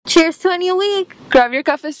Cheers to a new week. Grab your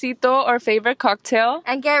cafecito or favorite cocktail.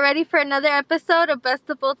 And get ready for another episode of Best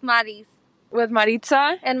of Both Maris. With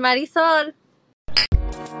Maritza and Marisol.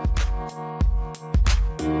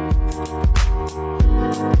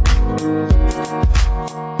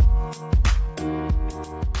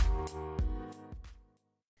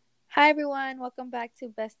 Hi everyone, welcome back to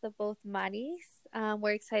Best of Both Maris.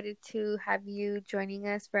 We're excited to have you joining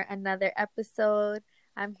us for another episode.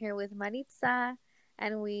 I'm here with Maritza,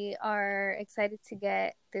 and we are excited to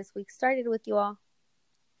get this week started with you all.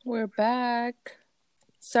 We're back.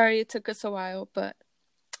 Sorry it took us a while, but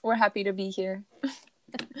we're happy to be here.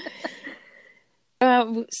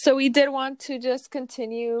 So we did want to just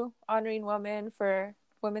continue honoring women for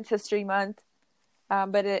Women's History Month,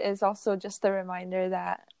 but it is also just a reminder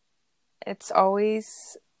that it's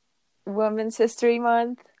always Women's History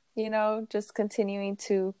Month, just continuing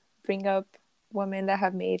to bring up women that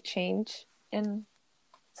have made change in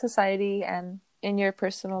society and in your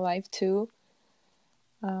personal life too.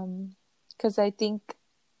 Because I think,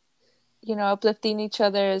 uplifting each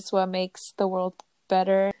other is what makes the world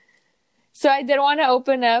better. So I did want to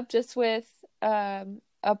open up just with a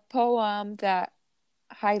poem that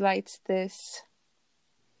highlights this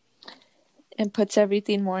and puts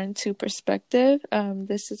everything more into perspective.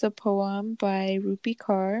 This is a poem by Rupi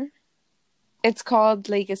Kaur. It's called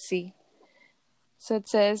Legacy. So it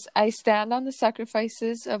says, I stand on the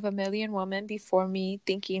sacrifices of a million women before me,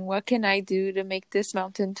 thinking, what can I do to make this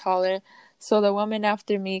mountain taller so the woman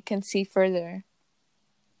after me can see further?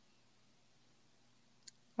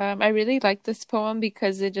 I really like this poem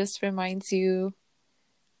because it just reminds you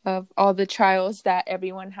of all the trials that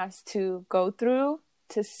everyone has to go through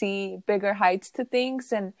to see bigger heights to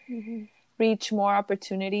things and reach more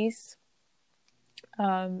opportunities.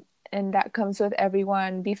 And that comes with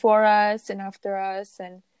everyone before us and after us,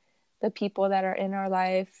 and the people that are in our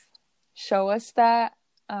life show us that,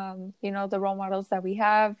 the role models that we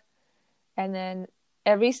have. And then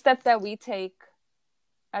every step that we take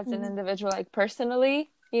as an individual, like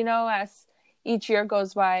personally, as each year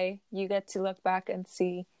goes by, you get to look back and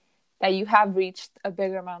see that you have reached a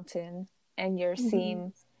bigger mountain and you're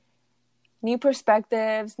seeing new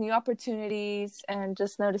perspectives, new opportunities, and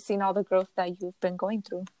just noticing all the growth that you've been going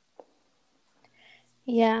through.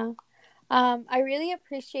 Yeah. I really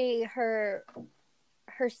appreciate her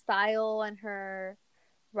style and her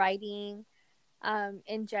writing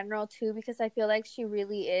in general too, because I feel like she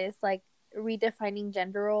really is like redefining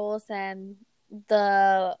gender roles, and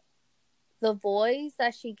the voice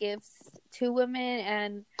that she gives to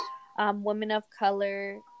women and women of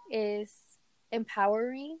color is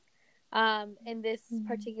empowering. In this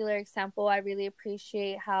particular example, I really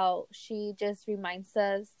appreciate how she just reminds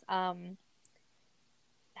us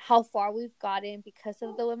how far we've gotten because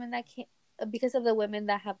of the women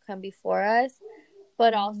that have come before us,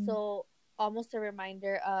 but also almost a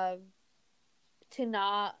reminder of to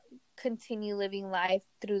not continue living life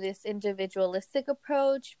through this individualistic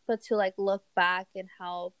approach, but to like look back and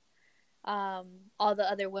help all the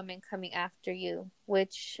other women coming after you,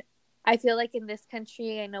 which I feel like in this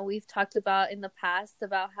country, I know we've talked about in the past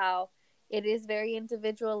about how it is very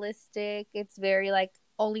individualistic. It's very like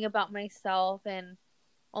only about myself and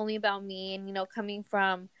only about me. And, coming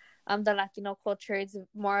from the Latino culture, it's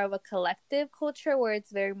more of a collective culture where it's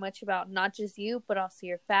very much about not just you, but also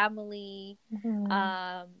your family,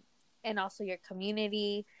 and also your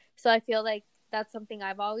community. So I feel like that's something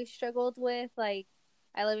I've always struggled with. Like,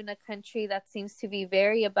 I live in a country that seems to be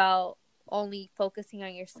very about only focusing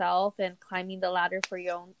on yourself and climbing the ladder for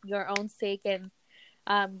your own sake and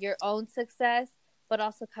your own success, but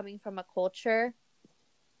also coming from a culture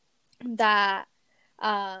that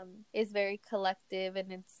is very collective.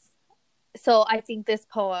 And so I think this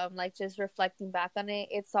poem, like just reflecting back on it,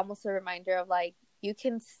 it's almost a reminder of like you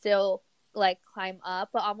can still like climb up,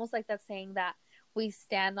 but almost like that saying that we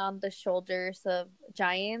stand on the shoulders of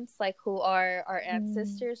giants, like who are our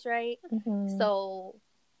ancestors, right? So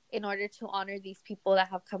in order to honor these people that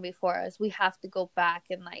have come before us, we have to go back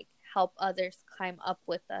and like help others climb up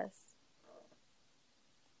with us.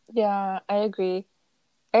 Yeah, I agree.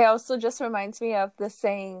 It also just reminds me of the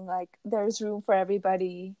saying, like, there's room for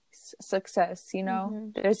everybody's success,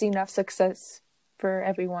 There's enough success for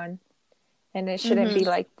everyone. And it shouldn't be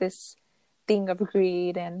like this thing of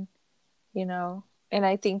greed and, and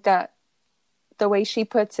I think that the way she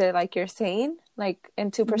puts it, like you're saying, like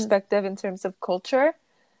into perspective in terms of culture,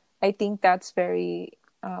 I think that's very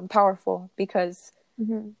powerful because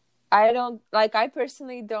I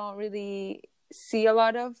personally don't really see a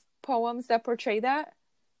lot of poems that portray that.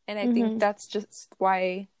 And I think that's just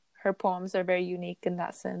why her poems are very unique in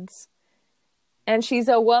that sense. And she's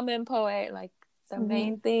a woman poet, like the Mm-hmm.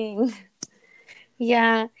 main thing.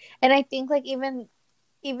 Yeah, and I think like even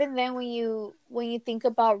then when you think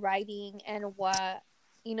about writing and what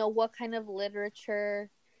what kind of literature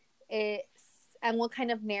it's and what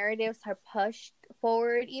kind of narratives are pushed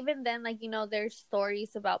forward, even then, like there's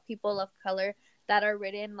stories about people of color that are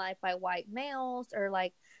written like by white males or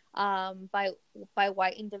like by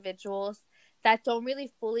white individuals that don't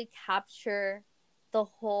really fully capture the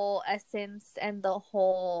whole essence and the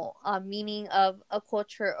whole meaning of a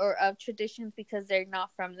culture or of traditions because they're not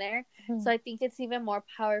from there. So I think it's even more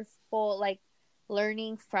powerful like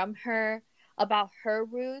learning from her about her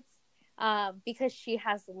roots, because she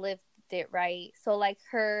has lived it, right? So like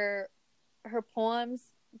her poems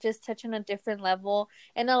just touch on a different level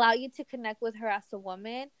and allow you to connect with her as a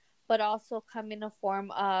woman, but also come in a form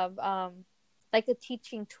of like a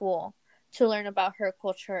teaching tool to learn about her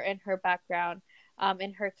culture and her background,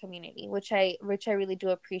 in her community, which I really do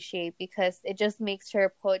appreciate because it just makes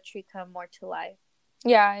her poetry come more to life.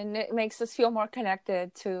 Yeah, and it makes us feel more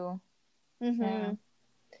connected too. Yeah. Mm-hmm.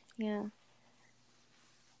 Yeah.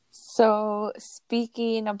 So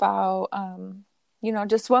speaking about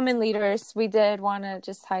just women leaders, we did want to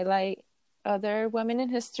just highlight other women in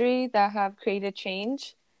history that have created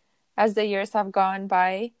change as the years have gone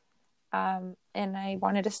by. And I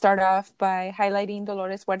wanted to start off by highlighting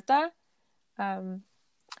Dolores Huerta. Um,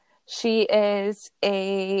 she is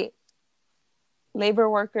a labor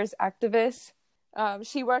workers activist.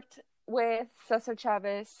 She worked with Cesar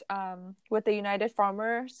Chavez, with the United Farm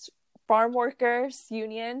Workers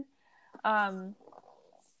Union. Um,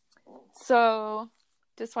 so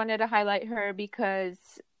just wanted to highlight her because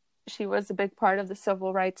she was a big part of the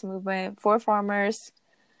civil rights movement for farmers.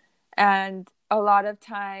 And a lot of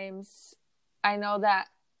times, I know that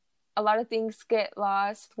a lot of things get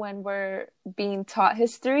lost when we're being taught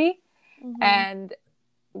history. Mm-hmm. And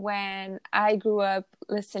when I grew up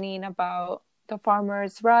listening about the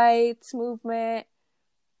farmers' rights movement,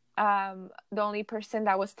 the only person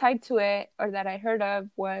that was tied to it or that I heard of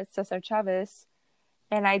was Cesar Chavez,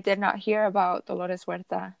 and I did not hear about Dolores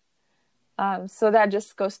Huerta. So that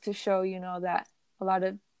just goes to show, that a lot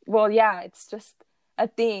of, well, yeah, it's just a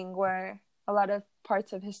thing where a lot of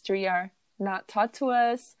parts of history are not taught to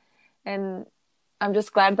us. And I'm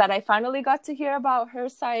just glad that I finally got to hear about her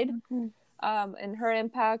side, Mm-hmm. and her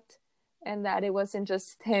impact, and that it wasn't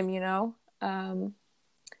just him,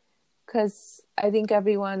 because I think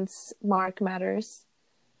everyone's mark matters.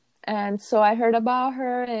 And so I heard about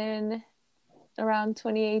her in around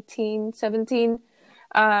 2018, 17.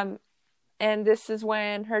 Um, and this is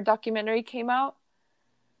when her documentary came out.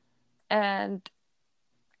 And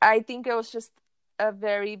I think it was just a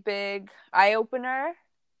very big eye opener.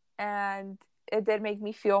 And it did make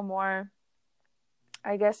me feel more,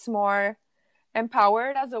 I guess, more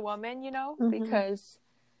empowered as a woman, Mm-hmm. because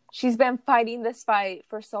she's been fighting this fight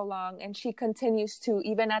for so long and she continues to,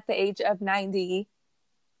 even at the age of 90,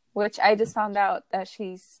 which I just found out that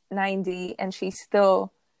she's 90 and she's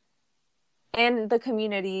still in the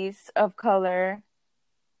communities of color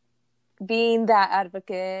being that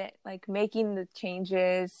advocate, like making the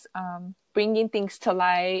changes, bringing things to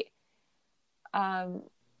light. Um,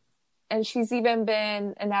 and she's even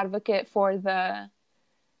been an advocate for the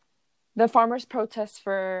farmers' protests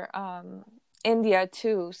for India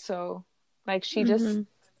too. So, like, she just,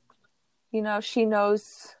 Mm-hmm. she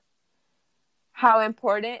knows how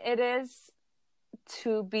important it is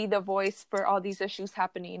to be the voice for all these issues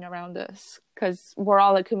happening around us, because we're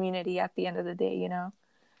all a community at the end of the day.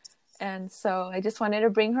 And so I just wanted to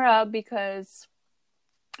bring her up because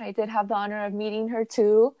I did have the honor of meeting her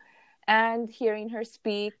too and hearing her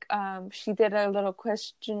speak. She did a little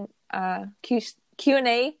question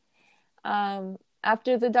Q&A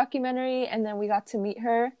after the documentary, and then we got to meet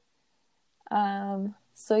her.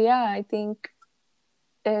 So yeah, I think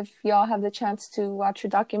if y'all have the chance to watch her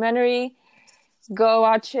documentary, go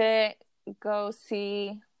watch it, go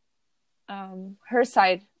see her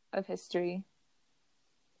side of history.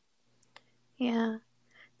 Yeah.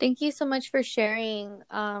 Thank you so much for sharing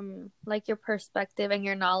like your perspective and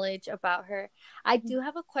your knowledge about her. I do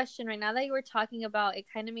have a question right now that you were talking about. It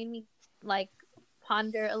kind of made me like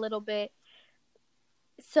ponder a little bit.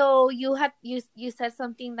 So you said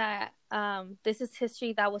something that this is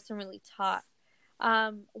history that wasn't really taught.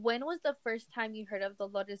 When was the first time you heard of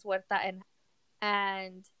Dolores Huerta,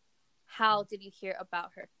 and how did you hear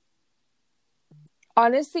about her?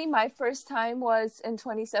 Honestly, my first time was in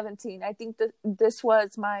 2017. I think that this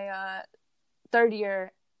was my third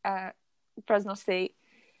year at Fresno State.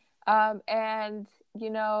 And,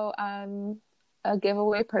 I'm a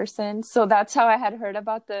giveaway person. So that's how I had heard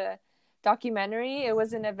about the documentary. It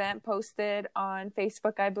was an event posted on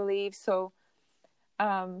Facebook, I believe. So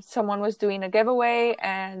someone was doing a giveaway,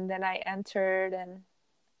 and then I entered, and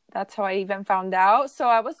that's how I even found out. So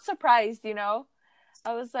I was surprised, you know.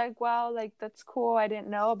 I was like, wow, like, that's cool. I didn't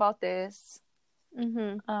know about this.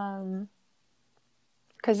 Mm-hmm.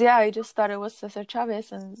 Because, yeah, I just thought it was Cesar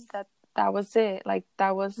Chavez, and that was it. Like,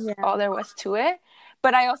 that was all there was to it.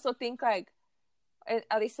 But I also think, like,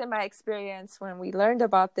 at least in my experience, when we learned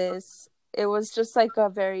about this, it was just like a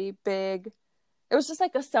very big, it was just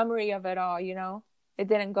like a summary of it all, you know? It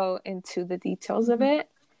didn't go into the details of it.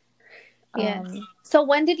 Yes. So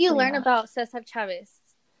when did you learn about Cesar Chavez?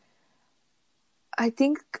 I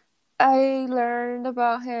think I learned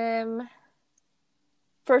about him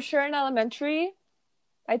for sure in elementary.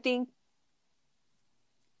 I think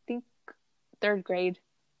third grade.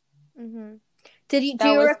 Mm-hmm.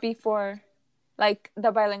 That was before, like,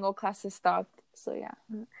 the bilingual classes stopped. So yeah.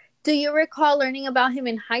 Do you recall learning about him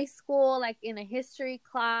in high school, like in a history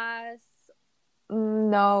class?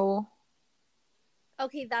 No.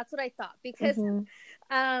 Okay, that's what I thought, because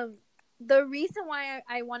the reason why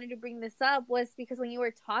I wanted to bring this up was because when you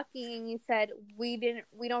were talking and you said we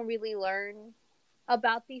don't really learn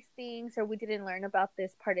about these things, or we didn't learn about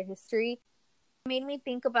this part of history, it made me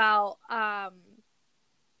think about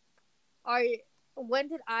when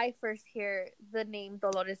did I first hear the name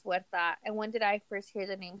Dolores Huerta, and when did I first hear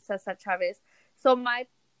the name Cesar Chavez? So my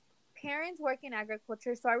parents work in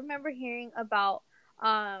agriculture, so I remember hearing about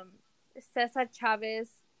Cesar Chavez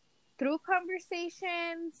through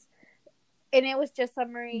conversations, and it was just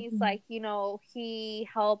summaries, like, you know, he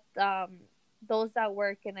helped those that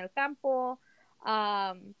work in el campo, he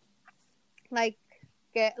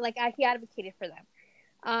advocated for them,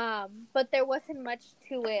 but there wasn't much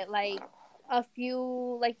to it. Like, a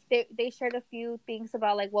few, like, they shared a few things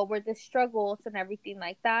about, like, what were the struggles and everything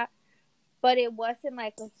like that, but it wasn't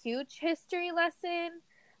like a huge history lesson.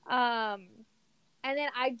 And then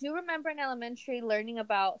I do remember in elementary learning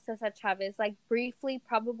about Cesar Chavez, like, briefly,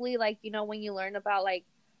 probably, like, you know, when you learn about, like,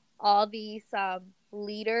 all these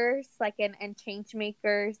leaders, like, and change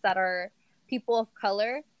makers that are people of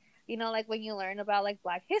color, you know, like, when you learn about, like,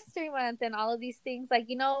 Black History Month and all of these things, like,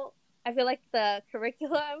 you know, I feel like the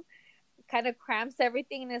curriculum kind of cramps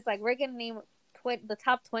everything, and it's like, we're going to name the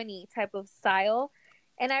top 20 type of style.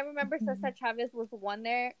 And I remember Cesar Chavez was one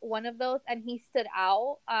of those, and he stood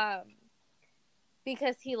out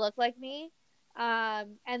because he looked like me.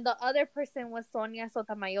 And the other person was Sonia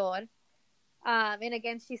Sotomayor. And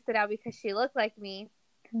again, she stood out because she looked like me.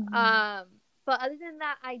 But other than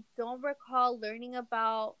that, I don't recall learning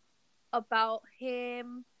about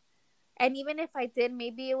him. And even if I did,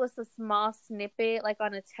 maybe it was a small snippet, like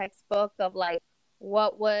on a textbook, of like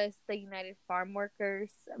what was the United Farm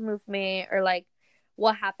Workers movement, or like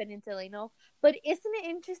what happened in Delano. But isn't it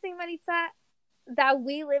interesting, Maritza, that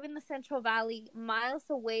we live in the Central Valley, miles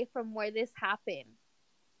away from where this happened?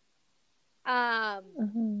 And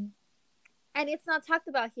it's not talked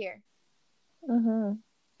about here. And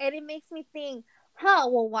it makes me think,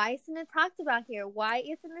 well, why isn't it talked about here? Why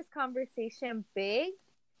isn't this conversation big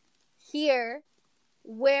here,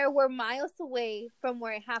 where we're miles away from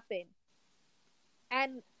where it happened?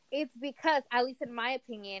 And it's because, at least in my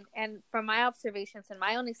opinion, and from my observations and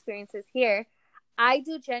my own experiences here, I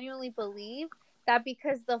do genuinely believe that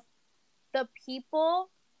because the people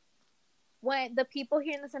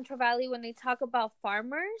here in the Central Valley, when they talk about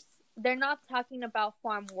farmers, they're not talking about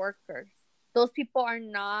farm workers. Those people are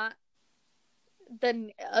not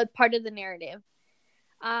part of the narrative.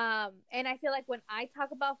 And I feel like when I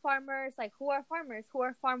talk about farmers, like, who are farmers? Who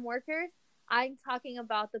are farm workers? I'm talking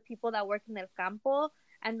about the people that work in el campo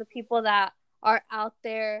and the people that are out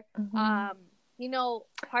there, you know,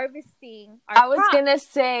 harvesting our I was crops. gonna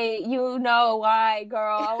say, you know why,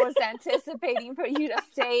 girl. I was anticipating for you to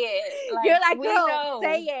say it. Like, you're like, girl,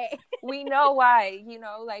 say it. We know why, you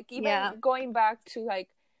know, like, even going back to, like,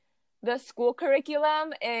 the school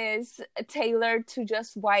curriculum is tailored to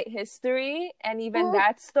just white history, and even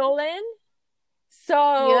that's stolen.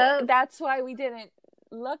 So that's why we didn't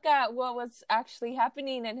look at what was actually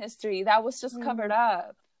happening in history. That was just covered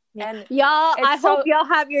up. And y'all, I hope y'all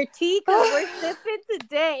have your tea, because we're sipping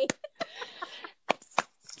today.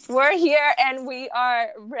 We're here and we are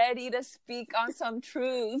ready to speak on some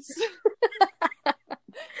truths.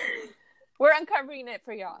 We're uncovering it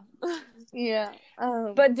for y'all. Yeah.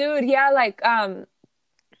 But dude, yeah, like,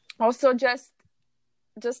 also just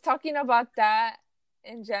talking about that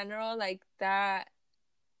in general, like, that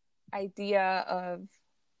idea of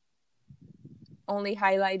only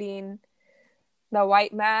highlighting the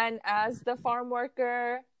white man as the farm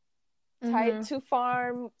worker, tied to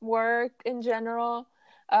farm work in general.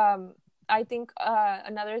 I think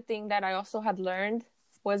another thing that I also had learned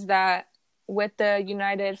was that with the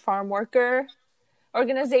United Farm Worker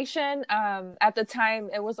organization, at the time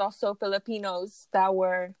it was also Filipinos that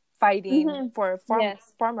were fighting for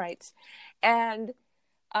Yes. farm rights. And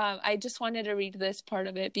I just wanted to read this part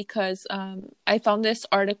of it because I found this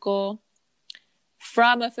article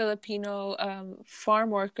from a Filipino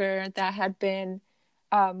farm worker that had been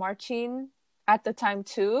marching at the time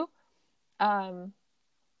too.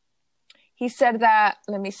 He said that,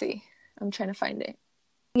 let me see, I'm trying to find it.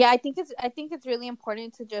 Yeah, I think it's really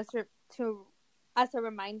important to just to as a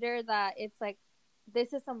reminder that it's like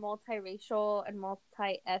this is a multiracial and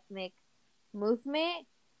multi-ethnic movement,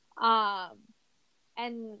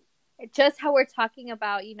 and just how we're talking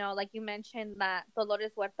about, you know, like you mentioned that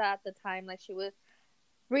Dolores Huerta at the time, like she was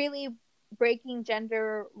really breaking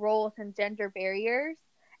gender roles and gender barriers,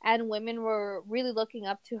 and women were really looking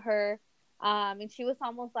up to her, and she was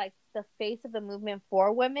almost like the face of the movement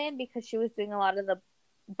for women because she was doing a lot of the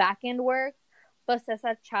back end work. But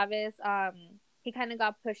Cesar Chavez, he kind of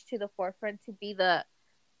got pushed to the forefront to be the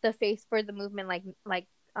face for the movement, like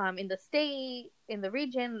in the state, in the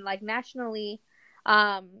region, like nationally,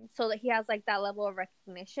 so that he has like that level of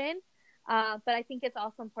recognition. But I think it's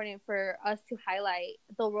also important for us to highlight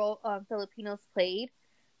the role Filipinos played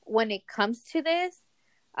when it comes to this,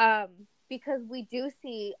 because we do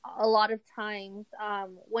see a lot of times,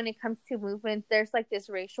 when it comes to movement, there's like this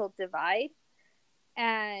racial divide,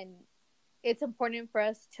 and it's important for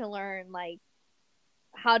us to learn like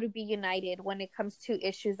how to be united when it comes to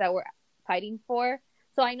issues that we're fighting for.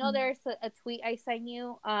 So I know there's a tweet I sent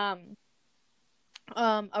you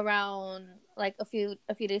around like a few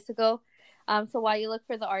days ago. So while you look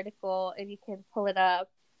for the article, if you can pull it up,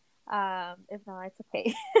 if not, it's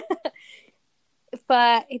okay.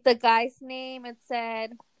 But the guy's name, it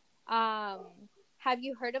said, have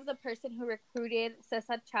you heard of the person who recruited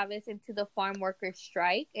Cesar Chavez into the farm workers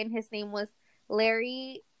strike? And his name was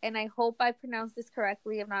Larry, and I hope I pronounced this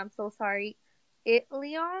correctly. If not, I'm so sorry.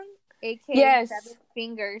 Itliong, aka Yes. Seven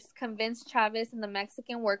Fingers, convinced Chavez and the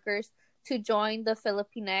Mexican workers to join the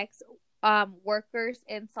Filipinx workers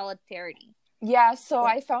in solidarity. Yeah, so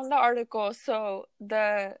I found the article. So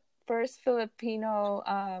the first Filipino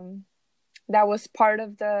that was part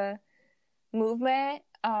of the movement,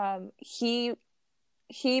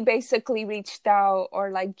 he basically reached out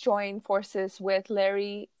or like joined forces with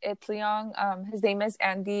Larry Itliong. His name is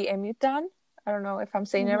Andy Emutan. I don't know if I'm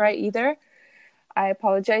saying it right either. I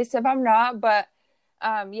apologize if I'm not, but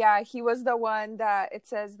yeah, he was the one that it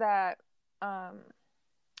says that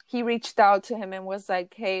he reached out to him and was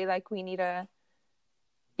like, hey, like we need to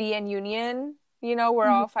be in union, you know, we're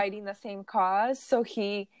all fighting the same cause. So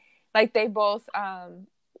he, like they both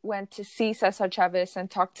went to see Cesar Chavez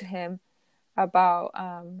and talked to him about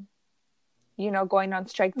you know, going on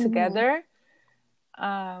strike together.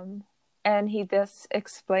 And he just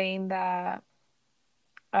explained that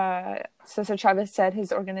Cesar Chavez said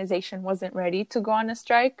his organization wasn't ready to go on a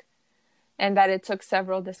strike and that it took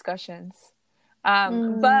several discussions.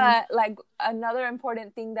 But like another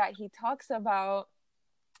important thing that he talks about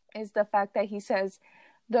is the fact that he says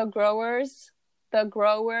the growers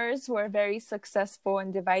were very successful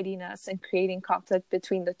in dividing us and creating conflict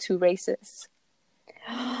between the two races.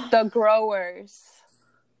 The growers.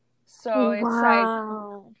 So it's like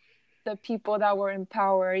the people that were in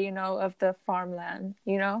power, you know, of the farmland,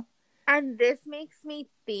 you know? And this makes me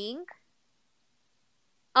think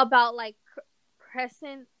about like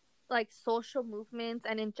present like social movements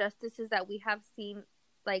and injustices that we have seen,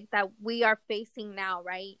 like that we are facing now,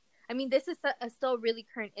 right? I mean, this is a still really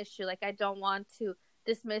current issue. Like, I don't want to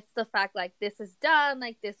dismiss the fact like this is done,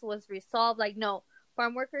 like this was resolved. Like, no,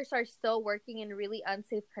 farm workers are still working in really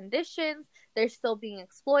unsafe conditions. They're still being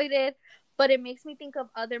exploited. But it makes me think of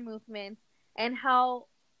other movements and how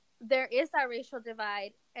there is that racial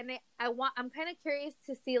divide. And I'm kind of curious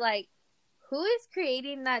to see like who is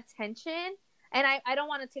creating that tension. And I don't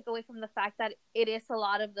want to take away from the fact that it is a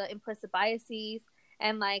lot of the implicit biases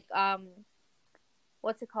and like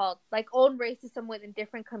what's it called, like own racism within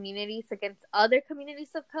different communities against other communities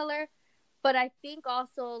of color. But I think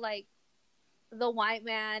also like the white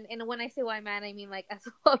man, and when I say white man, I mean like as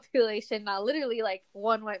a population, not literally like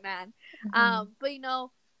one white man. But you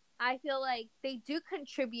know, I feel like they do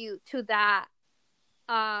contribute to that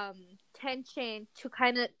tension to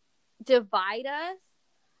kind of divide us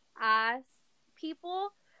as people.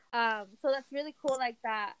 So that's really cool, like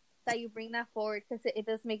that you bring that forward, because it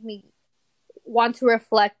does make me want to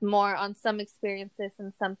reflect more on some experiences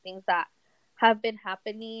and some things that have been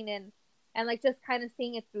happening. And and like just kind of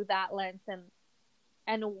seeing it through that lens,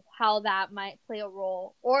 and how that might play a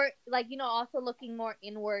role, or like, you know, also looking more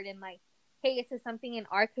inward and like, hey, is there something in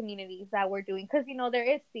our communities that we're doing? Because, you know, there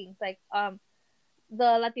is things like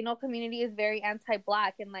the Latino community is very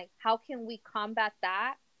anti-Black, and like, how can we combat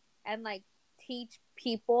that and like teach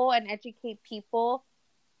people and educate people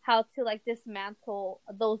how to like dismantle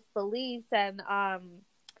those beliefs and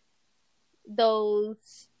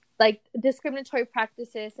those like discriminatory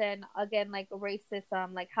practices, and again, like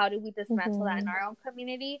racism, like how do we dismantle that in our own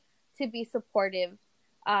community to be supportive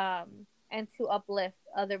and to uplift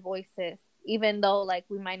other voices, even though like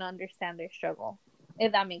we might not understand their struggle,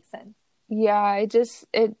 if that makes sense. Yeah,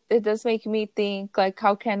 it does make me think, like,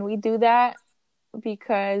 how can we do that?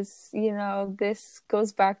 Because, you know, this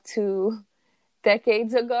goes back to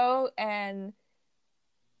decades ago, and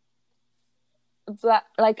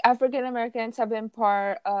like African Americans have been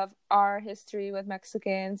part of our history with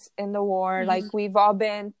Mexicans in the war. Like, we've all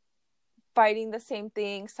been fighting the same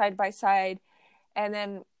thing side by side. And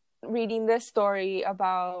then reading this story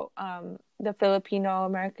about the Filipino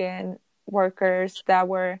American workers that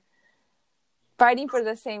were fighting for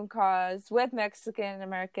the same cause with Mexican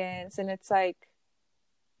Americans, and it's like,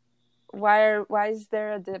 why is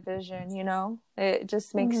there a division? You know, it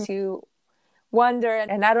just makes you wonder.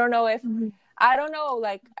 And I don't know if I don't know,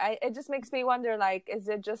 like, it just makes me wonder, like, is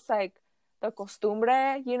it just like the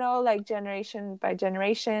costumbre, you know, like generation by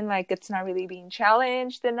generation, like it's not really being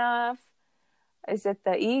challenged enough? Is it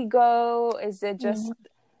the ego? Is it just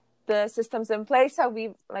the systems in place how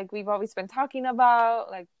we've always been talking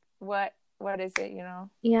about? Like, what is it, you know?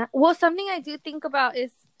 Yeah. Well, something I do think about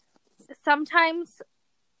is sometimes,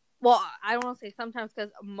 well, I don't want to say sometimes,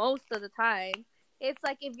 because most of the time, it's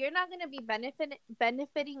like, if you're not going to be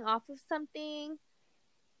benefiting off of something,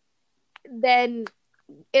 then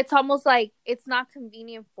it's almost like it's not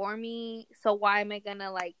convenient for me. So why am I going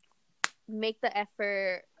to like make the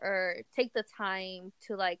effort or take the time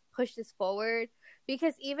to like push this forward?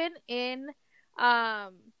 Because even in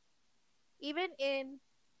the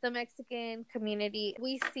Mexican community,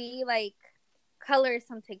 we see like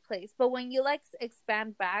colorism take place. But when you like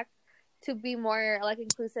expand back to be more like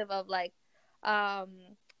inclusive of like other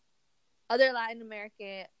Latin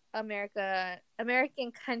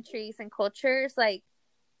American countries and cultures, like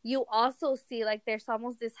you also see like there's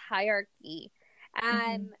almost this hierarchy.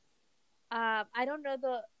 And I don't know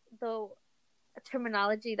the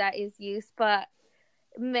terminology that is used, but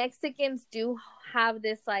Mexicans do have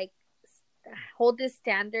this like hold this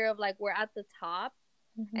standard of like we're at the top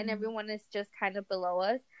and everyone is just kind of below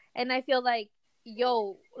us. And I feel like,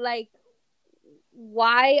 yo, like,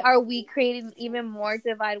 why are we creating even more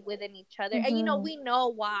divide within each other? And you know, we know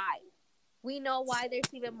why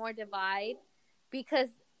there's even more divide, because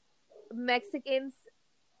Mexicans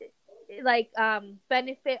like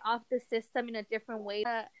benefit off the system in a different way.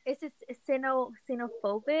 It's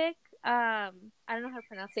xenophobic. I don't know how to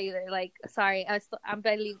pronounce it either. Like, sorry, I'm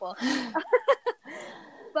bilingual.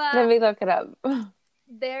 But let me look it up.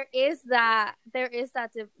 There is that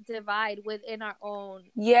divide within our own.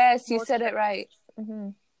 Yes, you said it right.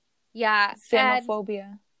 Yeah,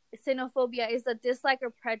 xenophobia. Xenophobia is a dislike or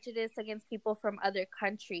prejudice against people from other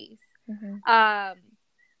countries.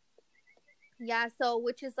 Yeah, so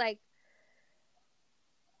which is like,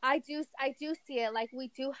 I do see it, like we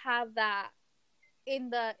do have that in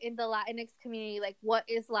the Latinx community, like what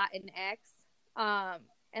is Latinx,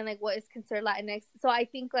 and like what is considered Latinx. So I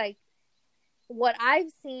think like what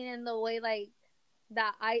I've seen in the way like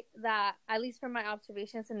that at least from my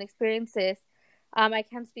observations and experiences, I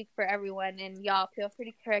can't speak for everyone, and y'all feel free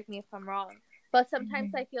to correct me if I'm wrong. But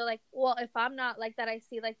sometimes I feel like, well, if I'm not like that, I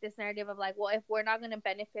see like this narrative of like, well, if we're not going to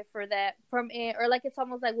benefit from it, or like it's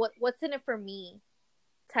almost like what's in it for me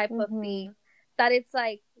type of thing. That it's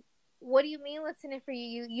like, what do you mean what's in it for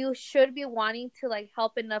you? You should be wanting to like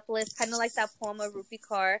help and uplift, kind of like that poem of Rupi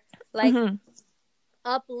Kaur, like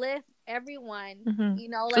uplift everyone. You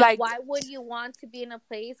know, like why would you want to be in a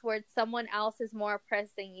place where someone else is more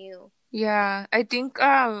oppressed than you? Yeah, I think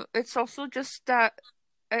it's also just that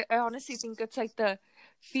I honestly think it's like the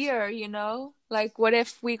fear, you know? Like, what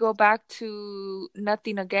if we go back to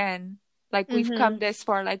nothing again? Like, we've come this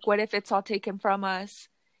far. Like, what if it's all taken from us?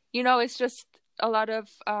 You know, it's just a lot of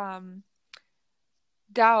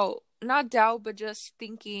doubt. Not doubt, but just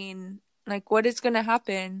thinking, like, what is going to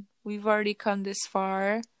happen? We've already come this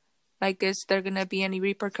far. Like, is there going to be any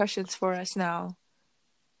repercussions for us now?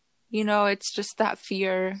 You know, it's just that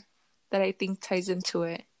fear that I think ties into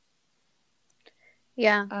it.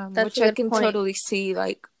 Yeah, that's which I can totally see,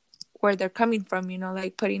 like, where they're coming from, you know,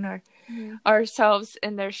 like putting ourselves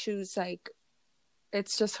in their shoes, like,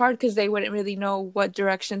 it's just hard because they wouldn't really know what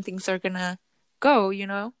direction things are gonna go, you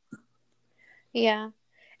know? Yeah.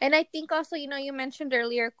 And I think also, you mentioned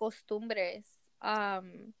earlier costumbres.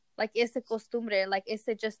 Like, is it costumbre? Like, is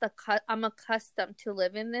it just I'm accustomed to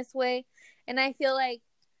live in this way? And I feel like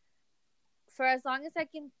for as long as I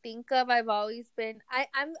can think of, I've always been,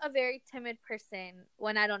 I'm a very timid person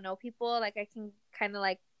when I don't know people. Like, I can kind of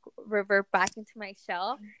like revert back into my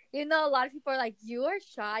shell. Even though a lot of people are like, you are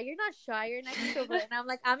shy. You're not shy. You're an extrovert. And I'm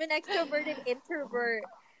like, I'm an extroverted introvert.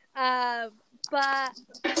 But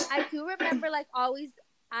I do remember like always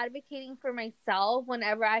advocating for myself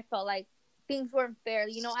whenever I felt like things weren't fair.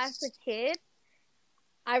 As a kid,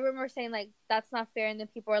 I remember saying like, that's not fair. And then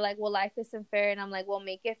people are like, well, life isn't fair. And I'm like, well,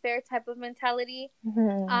 make it fair type of mentality.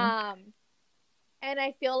 And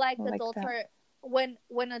I feel like adults are, when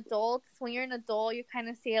you're an adult, you kind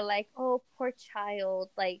of see it like, oh, poor child.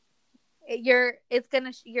 Like your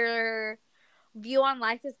view on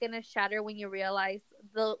life is gonna shatter when you realize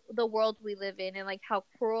the world we live in and like how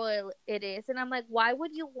cruel it is. And I'm like, why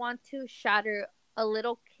would you want to shatter a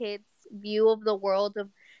little kid's view of the world of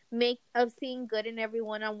seeing good in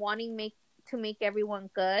everyone and wanting to make everyone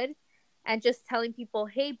good, and just telling people,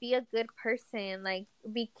 hey, be a good person, like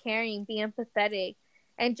be caring, be empathetic,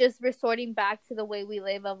 and just resorting back to the way we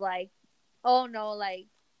live of like, oh no, like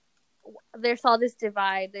there's all this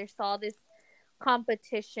divide, there's all this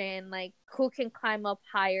competition, like who can climb up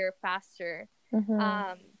higher faster.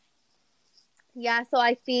 Yeah, so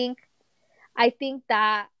I think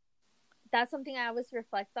that that's something I always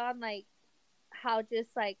reflect on, like how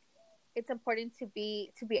just like it's important to be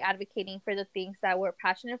advocating for the things that we're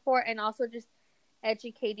passionate for, and also just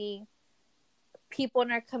educating people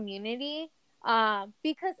in our community,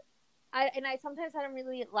 because I sometimes I don't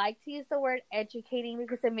really like to use the word educating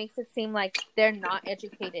because it makes it seem like they're not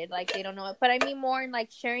educated, like they don't know it. But I mean more in like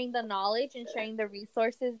sharing the knowledge and sharing the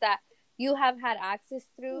resources that you have had access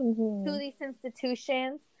through to these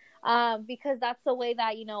institutions, because that's the way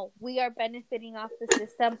that we are benefiting off the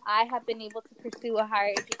system. I have been able to pursue a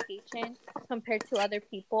higher education compared to other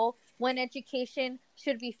people, when education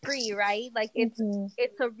should be free, right? Like it's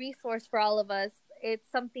a resource for all of us.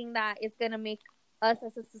 It's something that is going to make us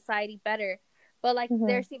as a society better. But like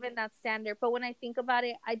there's even that standard. But when I think about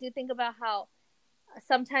it, I do think about how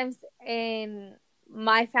sometimes in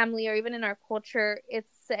my family or even in our culture,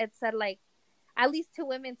 it's said like, at least to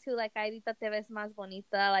women too, like ahorita te ves más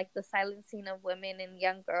bonita, like the silencing of women and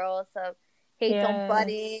young girls of, hey, don't butt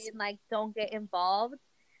in, like don't get involved.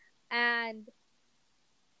 And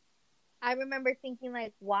I remember thinking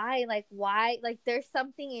like, why, like there's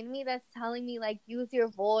something in me that's telling me like, use your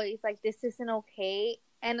voice, like this isn't okay.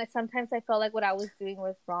 And sometimes I felt like what I was doing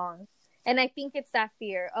was wrong. And I think it's that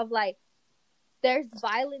fear of like, there's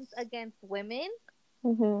violence against women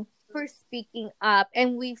for speaking up,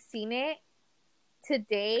 and we've seen it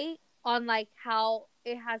today on like how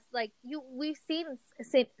it has like we've seen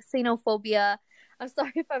xenophobia, I'm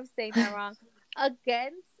sorry if I'm saying that wrong,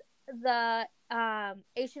 against the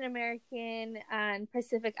Asian American and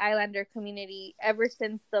Pacific Islander community ever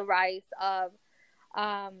since the rise of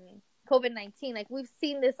COVID-19. Like we've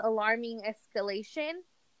seen this alarming escalation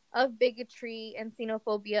of bigotry and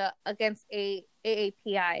xenophobia against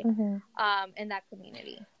AAPI in that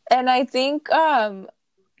community. And I think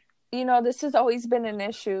this has always been an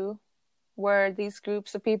issue where these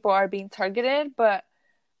groups of people are being targeted, but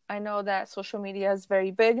I know that social media is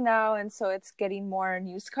very big now, and so it's getting more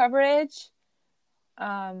news coverage.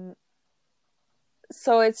 So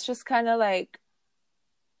it's just kind of like,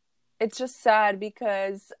 it's just sad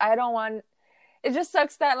because it just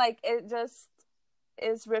sucks that like it just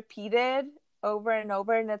is repeated over and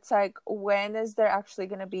over, and it's like, when is there actually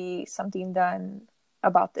going to be something done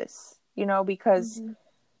about this? Because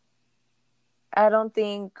I don't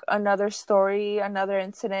think another story, another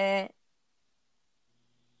incident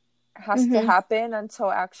has to happen until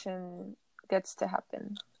action gets to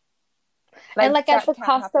happen. And like at the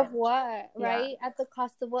cost of what, right? At the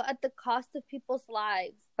cost of what? At the cost of people's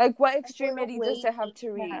lives. Like what extremity does it have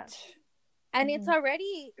to reach? And it's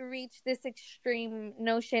already reached this extreme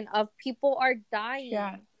notion of people are dying.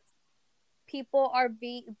 Yeah. People are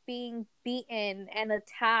being beaten and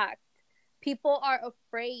attacked. People are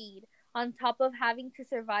afraid. On top of having to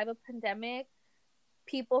survive a pandemic,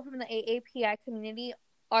 people from the AAPI community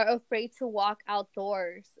are afraid to walk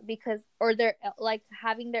outdoors or they're like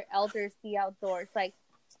having their elders be outdoors, like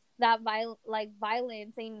that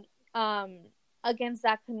violence and against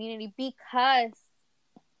that community because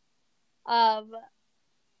of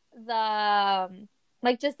the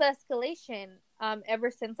like just the escalation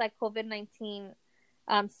ever since like COVID-19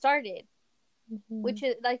 started, which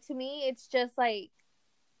is like, to me it's just like,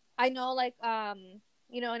 I know, like, and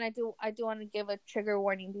I do want to give a trigger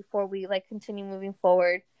warning before we like continue moving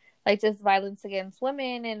forward, like just violence against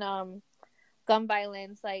women and gun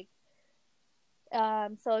violence, like,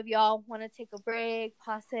 so if y'all want to take a break,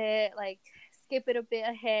 pause it, like skip it a bit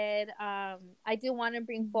ahead. I do want to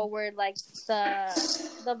bring forward like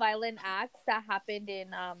the violent acts that happened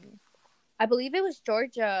in I believe it was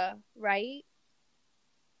Georgia, right?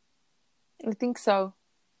 I think so.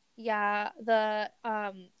 Yeah, the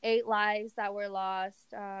 8 lives that were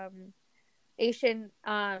lost, Asian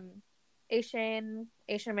Asian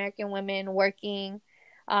American women working,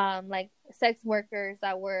 like sex workers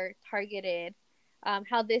that were targeted,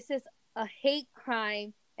 how this is a hate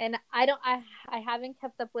crime. And I haven't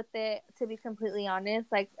kept up with it, to be completely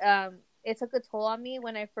honest. Like, it took a toll on me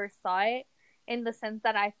when I first saw it, in the sense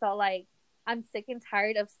that I felt like I'm sick and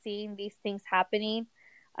tired of seeing these things happening,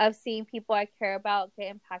 of seeing people I care about get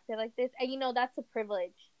impacted like this. And that's a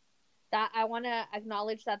privilege, that I want to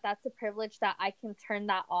acknowledge, that that's a privilege, that I can turn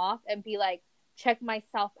that off and be like, check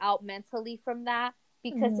myself out mentally from that,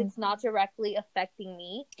 because it's not directly affecting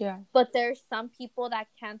me. Yeah. But there's some people that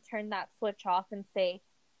can turn that switch off and say,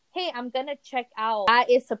 hey, I'm gonna check out. That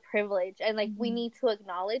is a privilege, and like we need to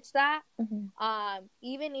acknowledge that.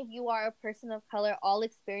 Even if you are a person of color, all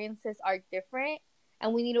experiences are different,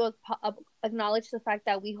 and we need to acknowledge the fact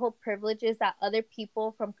that we hold privileges that other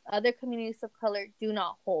people from other communities of color do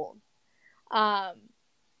not hold.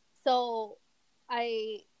 So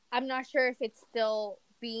I'm not sure if it's still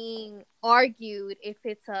being argued if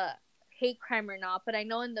it's a hate crime or not, but I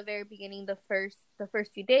know in the very beginning, the first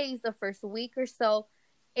few days, the first week or so,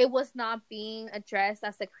 it was not being addressed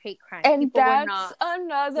as a hate crime. And people that's were not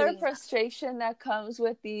another frustration that comes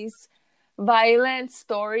with these violent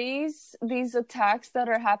stories, these attacks that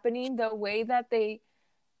are happening, the way that they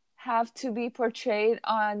have to be portrayed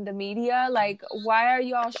on the media. Like, why are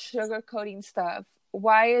you all sugarcoating stuff?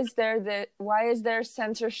 Why is there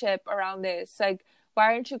censorship around this? Like,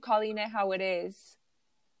 why aren't you calling it how it is?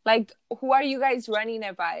 Like, who are you guys running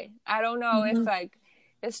it by? I don't know if like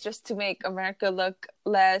it's just to make America look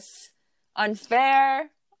less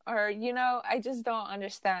unfair, or I just don't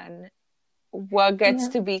understand what gets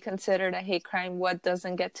to be considered a hate crime, what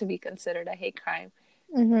doesn't get to be considered a hate crime.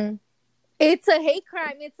 It's a hate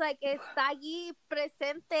crime. It's like, está allí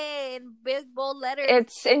presente in big bold letters.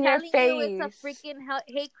 It's in your face. It's a freaking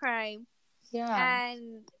hate crime. Yeah.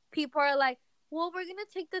 And people are like, well, we're gonna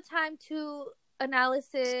take the time to analyze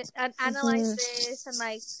this and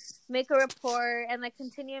like make a report and like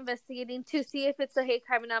continue investigating to see if it's a hate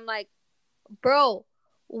crime. And I'm like, bro,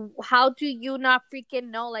 how do you not freaking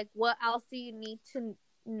know? Like, what else do you need to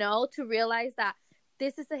know to realize that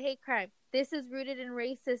this is a hate crime? This is rooted in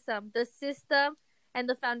racism. The system and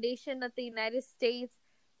the foundation that the United States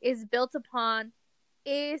is built upon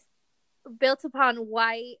is built upon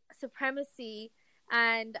white supremacy.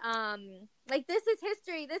 And like, this is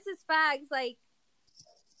history, this is facts. Like,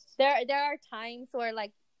 there are times where,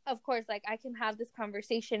 like, of course, like, I can have this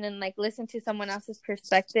conversation and like listen to someone else's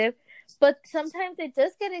perspective, but sometimes it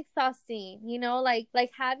does get exhausting,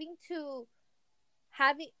 like having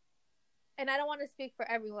and I don't want to speak for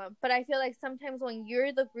everyone, but I feel like sometimes when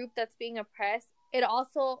you're the group that's being oppressed, it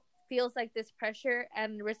also feels like this pressure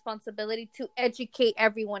and responsibility to educate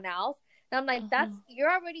everyone else. And I'm like,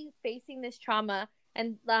 you're already facing this trauma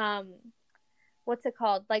and what's it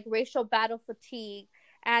called? Like racial battle fatigue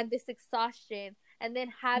and this exhaustion, and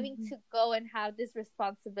then having to go and have this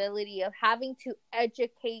responsibility of having to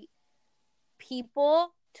educate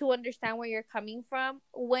people to understand where you're coming from,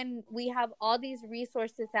 when we have all these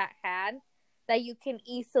resources at hand that you can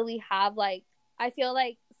easily have. Like, I feel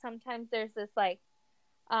like sometimes there's this like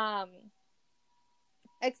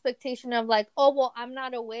expectation of like, oh, well, I'm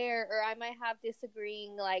not aware, or I might have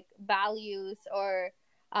disagreeing like values or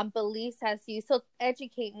beliefs as you, so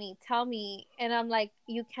educate me, tell me. And I'm like,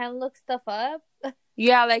 you can look stuff up.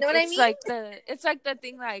 Yeah, like, you know what I mean? It's like the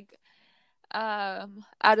thing, like, out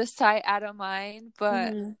of sight, out of mind.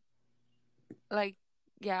 But like,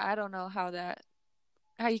 yeah, I don't know how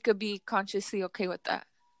you could be consciously okay with that.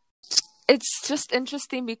 It's just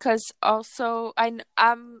interesting because also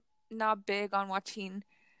I'm not big on watching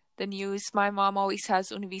the news. My mom always has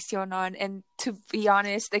Univision on, and to be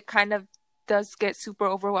honest, it kind of does get super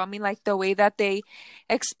overwhelming, like the way that they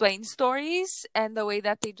explain stories and the way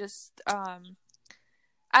that they just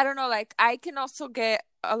I don't know, like, I can also get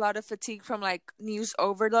a lot of fatigue from like news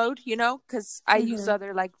overload, because I use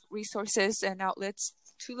other like resources and outlets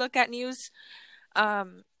to look at news.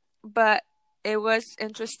 But it was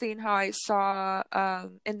interesting how I saw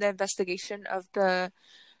in the investigation of the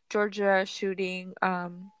Georgia shooting,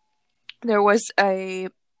 there was a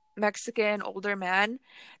Mexican older man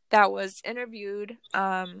that was interviewed.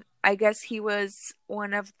 I guess he was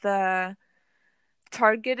one of the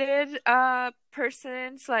targeted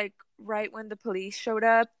persons. Like right when the police showed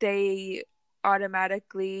up, they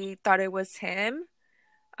automatically thought it was him.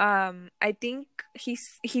 I think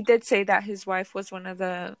he did say that his wife was one of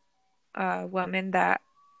the women that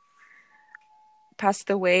passed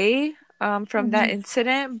away from that Mm-hmm.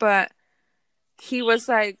 incident, but he was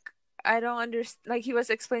like, I don't understand. Like he was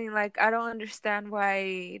explaining, like, I don't understand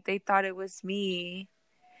why they thought it was me.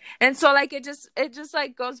 And so like it just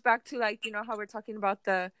like goes back to, like, you know how we're talking about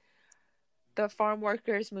the farm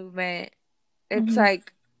workers movement. It's Mm-hmm.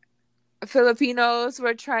 like Filipinos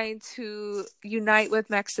were trying to unite with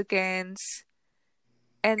Mexicans,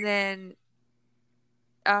 and then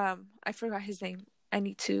I forgot his name. I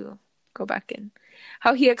need to go back in.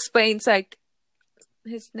 How he explains, like,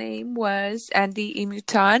 his name was Andy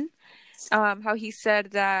Imutan. How he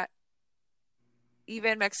said that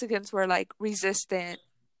even Mexicans were like resistant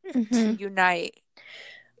to Mm-hmm. unite.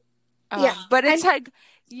 Yeah, But it's and like,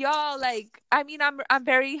 y'all, like, I mean, I'm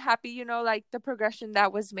very happy, like the progression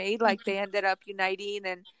that was made, like they ended up uniting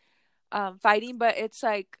and fighting, but it's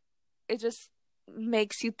like it just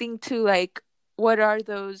makes you think too, like, what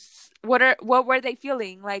were they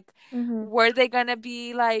feeling? Like, mm-hmm. were they gonna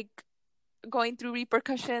be like going through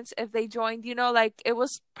repercussions if they joined? Like it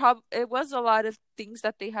was a lot of things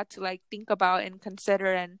that they had to like think about and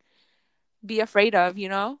consider and be afraid of.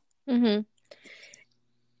 Mm-hmm.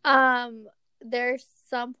 Um, there's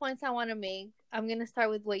some points I want to make. I'm gonna start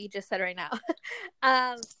with what you just said right now.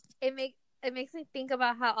 um, it makes me think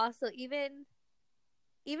about how also even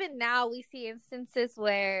now we see instances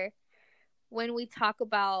where when we talk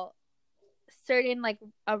about certain like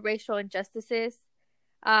racial injustices,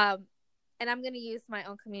 um, and I'm gonna use my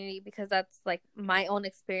own community because that's like my own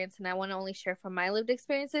experience, and I want to only share from my lived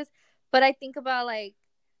experiences. But I think about like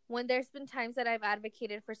when there's been times that I've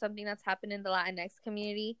advocated for something that's happened in the Latinx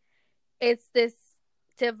community, it's this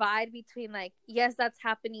divide between like, yes, that's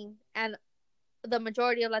happening and the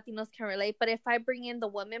majority of Latinos can relate, but if I bring in the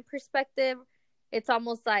woman perspective, it's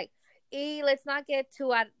almost like, let's not get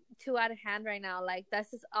too out of hand right now, like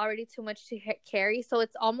this is already too much to carry. So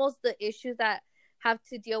it's almost the issues that have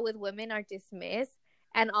to deal with women are dismissed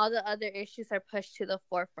and all the other issues are pushed to the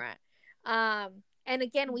forefront. And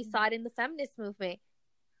again, we saw it in the feminist movement.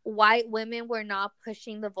 White women were not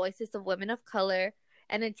pushing the voices of women of color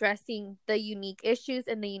and addressing the unique issues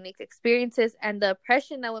and the unique experiences and the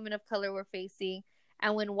oppression that women of color were facing.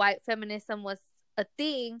 And when white feminism was a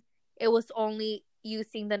thing, it was only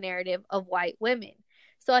using the narrative of white women.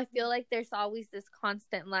 So I feel like there's always this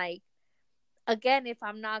constant, like, again, if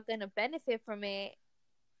I'm not going to benefit from it,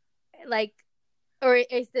 like, or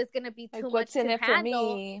is this going to be too Like, much what's in to it for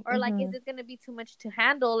handle? me? Or like, is this going to be too much to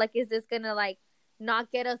handle? Like, is this going to like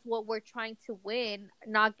not get us what we're trying to win,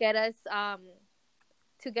 not get us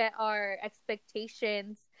to get our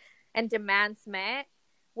expectations and demands met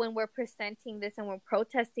when we're presenting this and we're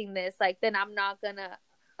protesting this, like, then I'm not gonna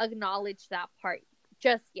acknowledge that part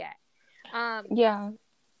just yet. Yeah.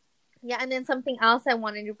 Yeah, and then something else I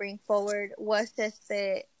wanted to bring forward was just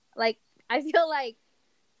that, like, I feel like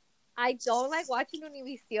I don't like watching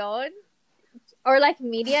Univision or like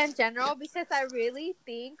media in general because I really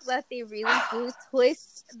think that they really do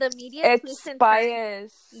twist the media, twist It's and turn.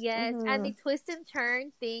 bias. Yes, and they Mm-hmm. twist and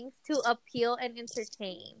turn things to appeal and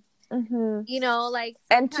entertain. Mm-hmm. Like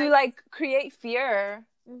And to sometimes. like create fear.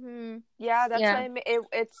 Mm-hmm. Yeah, that's Yeah. why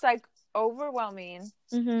it's like overwhelming.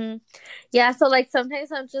 Mm-hmm. Yeah. So like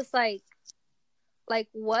sometimes I'm just like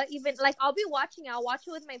what even like I'll watch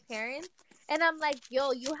it with my parents, and I'm like,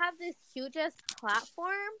 yo, you have this huge ass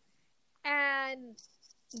platform, and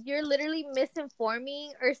you're literally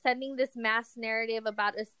misinforming or sending this mass narrative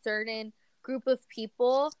about a certain group of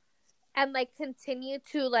people, and like continue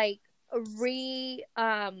to like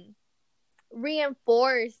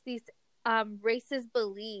reinforce these racist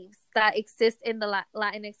beliefs that exist in the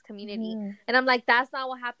Latinx community. Mm-hmm. And I'm like, that's not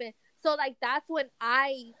what happened. So like that's when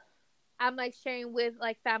I'm like sharing with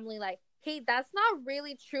like family, like, hey, that's not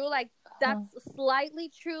really true. Like that's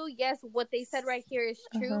slightly true. Yes, what they said right here is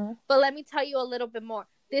true. Uh-huh. But let me tell you a little bit more.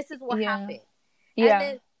 This is what Yeah. happened. And Yeah.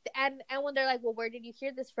 then and when they're like, well, where did you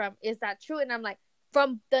hear this from? Is that true? And I'm like,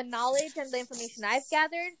 from the knowledge and the information I've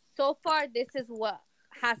gathered so far, this is what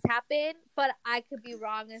has happened, but I could be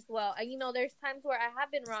wrong as well. And there's times where I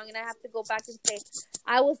have been wrong and I have to go back and say,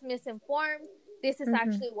 I was misinformed. This is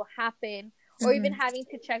actually what happened. Or even having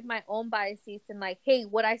to check my own biases and like, hey,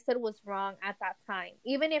 what I said was wrong at that time,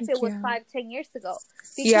 even if it was 5-10 years ago,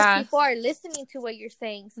 because people are listening to what you're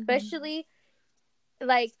saying, especially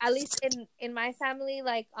like at least in my family,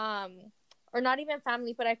 like or not even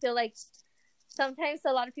family, but I feel like sometimes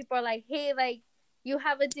a lot of people are like, hey, like you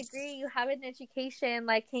have a degree, you have an education,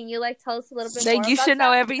 like can you like tell us a little bit more Like, you about should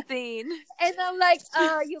know that? everything. And I'm like,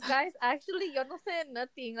 you guys, actually yo no sé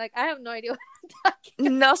nothing, like I have no idea what I'm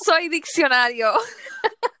talking No soy diccionario.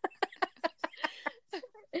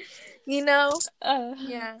 you know. Uh,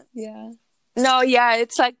 Yeah. yeah. No, yeah,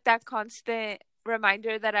 it's like that constant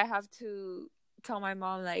reminder that I have to tell my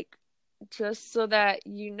mom, like, just so that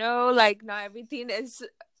you know, like, not everything is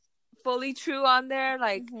fully true on there.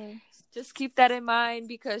 Like, Mm-hmm. just keep that in mind,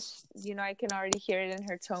 because, you know, I can already hear it in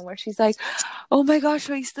her tone where she's like, oh my gosh,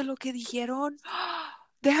 ¿oíste lo que dijeron?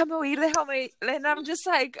 Déjame oír, déjame oír. And I'm just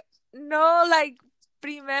like, no, like,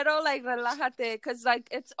 primero, like, relájate, because, like,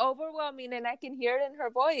 it's overwhelming, and I can hear it in her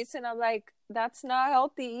voice, and I'm like, that's not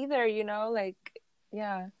healthy either, you know, like,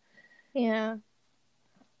 yeah. Yeah.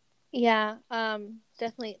 Yeah.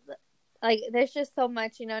 Definitely. Like there's just so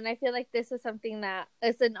much, you know, and I feel like this is something that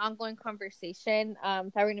is an ongoing conversation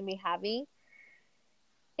that we're gonna be having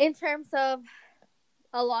in terms of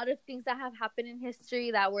a lot of things that have happened in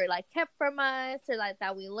history that were like kept from us, or like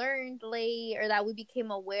that we learned late, or that we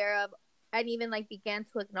became aware of and even like began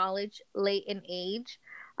to acknowledge late in age,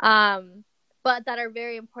 um but that are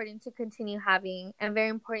very important to continue having and very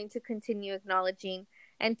important to continue acknowledging,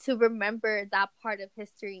 and to remember that part of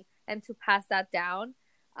history and to pass that down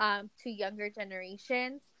to younger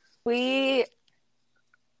generations. We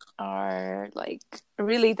are, like,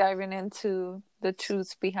 really diving into the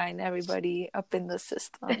truths behind everybody up in the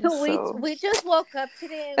system, so We just woke up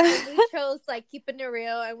today and we chose like keeping it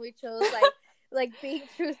real, and we chose like being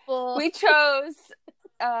truthful. we chose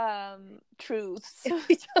truths.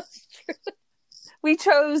 We chose truth. We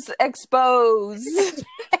chose expose.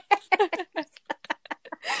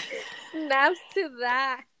 Snaps to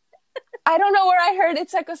that. I don't know where I heard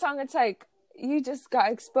it's like a song. It's like, you just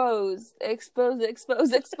got exposed, exposed,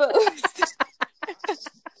 exposed, exposed.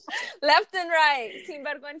 Left and right, sin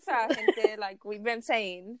vergüenza, gente. Like we've been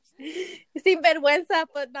saying, Sin vergüenza,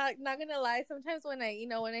 but not gonna lie. Sometimes when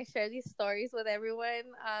I share these stories with everyone,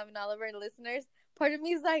 and all of our listeners, part of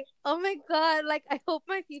me is like, oh my god, like I hope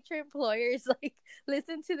my future employers like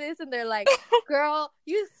listen to this and they're like, girl,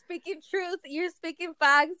 you speaking truth, you're speaking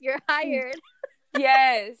facts, you're hired.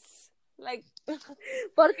 yes. Like,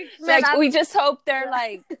 we just hope they're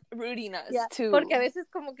like rooting us too. Porque a veces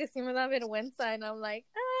como que sí me da vergüenza, and I'm like,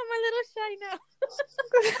 I'm a little shy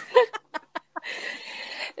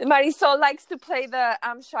now. Marisol likes to play the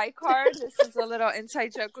I'm shy card. This is a little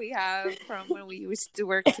inside joke we have from when we used to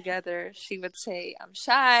work together. She would say, I'm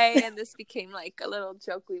shy, and this became like a little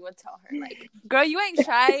joke we would tell her, like, girl, you ain't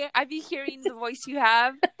shy. I be hearing the voice you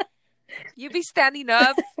have. You be standing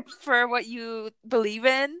up for what you believe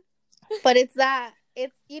in. But it's again,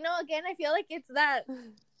 I feel like it's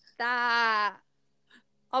that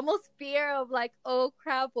almost fear of like, oh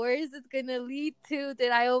crap, where is this gonna lead to?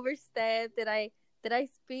 Did I overstep? Did I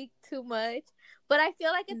speak too much? But I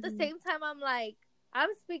feel like at the same time, I'm like, I'm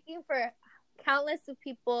speaking for countless of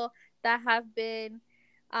people that have been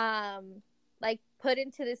like put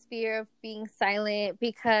into this fear of being silent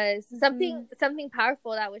because something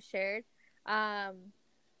powerful that was shared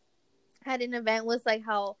at an event was like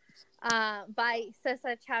how by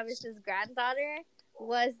Cesar Chavez's granddaughter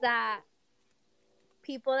was that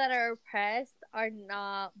people that are oppressed are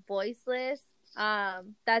not voiceless,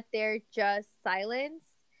 that they're just silenced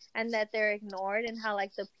and that they're ignored, and how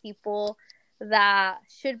like the people that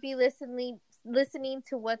should be listening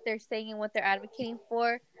to what they're saying and what they're advocating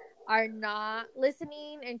for are not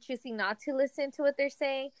listening and choosing not to listen to what they're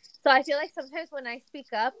saying. So I feel like sometimes when I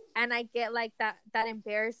speak up and I get like that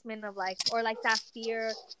embarrassment of like, or like that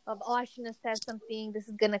fear of, oh, I shouldn't have said something, this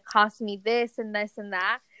is gonna cost me this and this and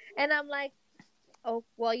that, and I'm like, oh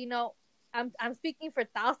well, I'm speaking for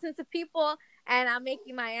thousands of people, and I'm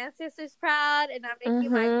making my ancestors proud, and I'm making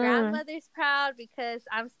my grandmothers proud because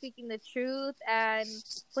I'm speaking the truth. And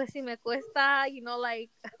pues si me cuesta,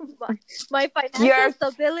 like my financial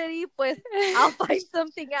stability, pues I'll find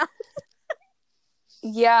something else.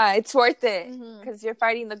 Yeah, it's worth it because you're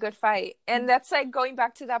fighting the good fight. And that's like going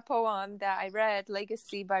back to that poem that I read,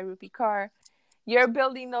 Legacy by Rupi Kaur. You're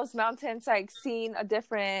building those mountains, like seeing a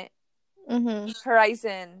different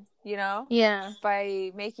horizon, Yeah,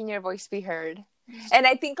 by making your voice be heard. And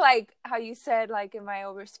I think like how you said, like, am I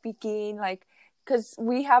over speaking, like, because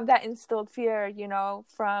we have that instilled fear,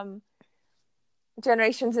 from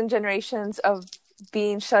generations and generations of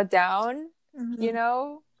being shut down,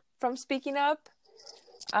 from speaking up,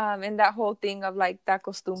 and that whole thing of like that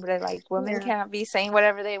costumbre, like women can't be saying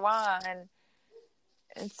whatever they want,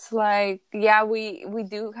 it's like, yeah, we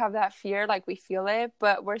do have that fear, like we feel it,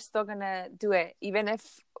 but we're still gonna do it even if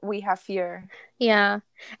we have fear. Yeah.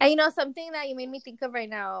 And you know, something that you made me think of right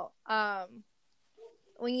now,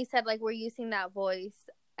 when you said like we're using that voice,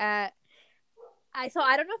 I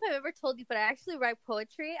don't know if I've ever told you, but I actually write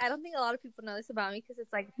poetry. I don't think a lot of people know this about me because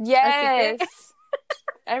it's like a secret. Yes.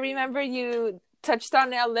 I remember you touched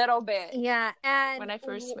on it a little bit. Yeah, and when I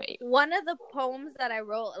first met you. One of the poems that I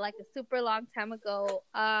wrote like a super long time ago,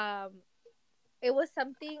 it was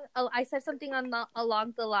something I said something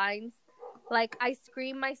along the lines like I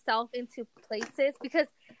scream myself into places, because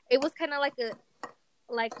it was kind of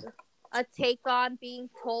like a take on being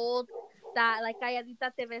told that like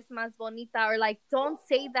calladita te ves más bonita, or like don't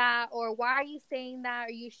say that, or why are you saying that,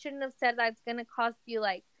 or you shouldn't have said that, it's gonna cost you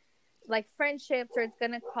like friendships, or it's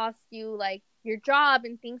gonna cost you like your job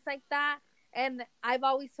and things like that. And I've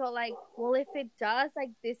always felt like, well, if it does,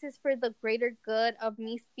 like this is for the greater good of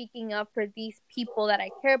me speaking up for these people that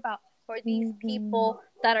I care about, or these people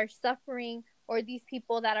that are suffering, or these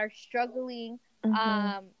people that are struggling,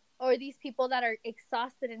 or these people that are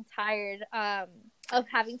exhausted and tired of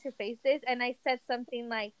having to face this. And I said something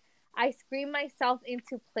like, I scream myself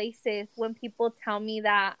into places when people tell me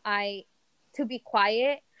that to be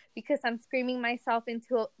quiet, because I'm screaming myself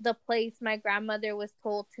into the place my grandmother was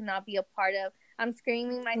told to not be a part of. I'm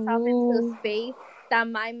screaming myself into a space that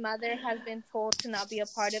my mother has been told to not be a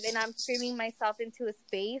part of. And I'm screaming myself into a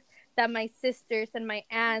space that my sisters and my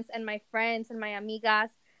aunts and my friends and my amigas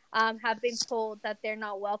have been told that they're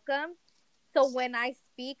not welcome. So when I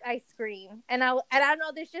speak, I scream. And I don't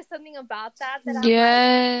know, there's just something about that I'm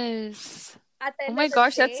yes. like, at the end oh my of the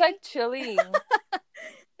gosh, day, that's like chilling.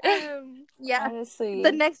 yeah. Honestly.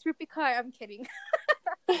 The next Rupi car, I'm kidding.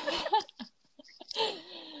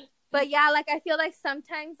 But yeah, like I feel like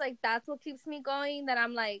sometimes like that's what keeps me going, that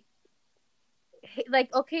I'm like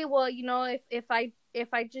okay, well, you know, if I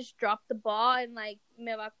just drop the ball and like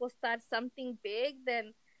me va a costar something big,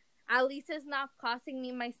 then at least it's not costing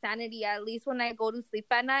me my sanity. At least when I go to sleep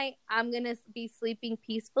at night, I'm gonna be sleeping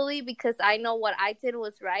peacefully because I know what I did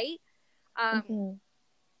was right.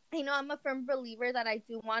 You know, I'm a firm believer that I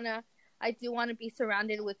do wanna be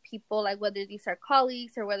surrounded with people, like whether these are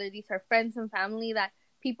colleagues or whether these are friends and family, that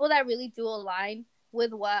people that really do align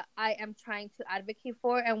with what I am trying to advocate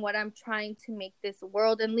for and what I'm trying to make this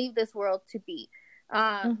world and leave this world to be.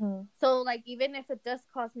 So like even if it does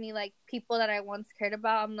cost me like people that I once cared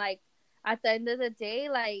about, I'm like, at the end of the day,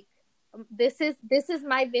 like this is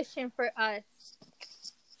my vision for us.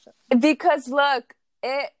 Because look,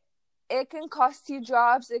 it can cost you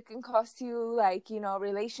jobs, it can cost you like, you know,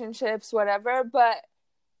 relationships, whatever, but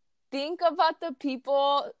think about the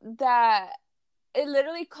people that it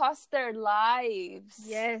literally costs their lives.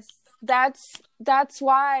 Yes. That's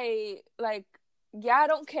why, like, yeah, I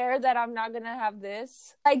don't care that I'm not gonna have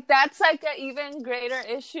this. Like, that's like an even greater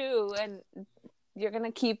issue, and you're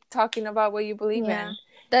gonna keep talking about what you believe in.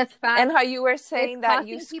 That's fact. And how you were saying it's that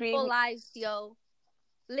you scream people lives, yo.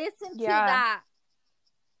 Listen to yeah. that.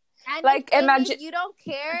 And like, imagine if you don't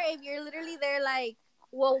care, if you're literally there like,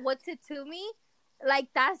 well, what's it to me? Like,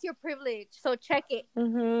 that's your privilege. So check it.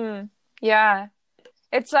 Yeah.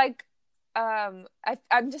 It's like, I'm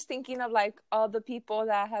just thinking of like all the people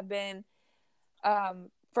that have been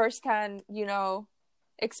firsthand, you know,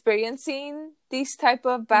 experiencing these type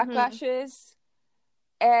of backlashes.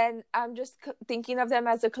 And I'm just thinking of them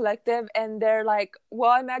as a collective, and they're like,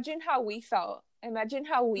 well, imagine how we felt. Imagine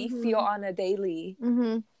how we feel on a daily.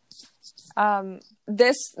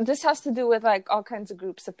 This has to do with like all kinds of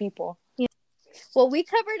groups of people. Yeah. Well, we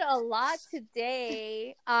covered a lot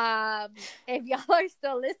today. If y'all are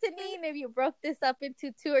still listening, if you broke this up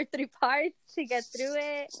into 2 or 3 parts to get through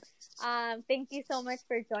it, thank you so much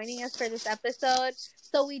for joining us for this episode.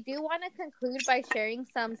 So we do want to conclude by sharing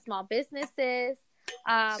some small businesses,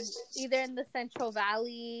 either in the Central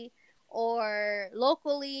Valley or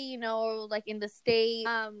locally, you know, like in the state.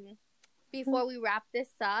 Before we wrap this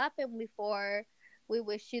up and before we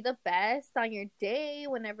wish you the best on your day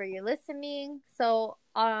whenever you're listening. So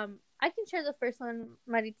I can share the first one,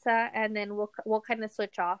 Maritza, and then we'll kind of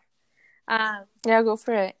switch off. Yeah, go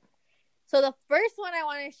for it. So the first one I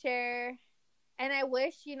want to share, and I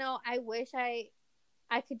wish I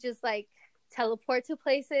could just like teleport to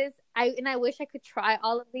places. I wish I could try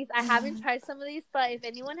all of these. I haven't tried some of these, but if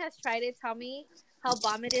anyone has tried it, tell me how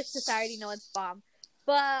bomb it is, because I already know it's bomb.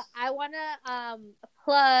 But I want to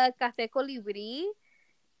plug Café Colibri,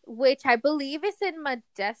 which I believe is in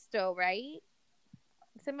Modesto, right?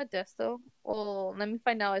 Is it Modesto? Oh, let me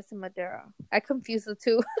find out. It's in Madera. I confuse the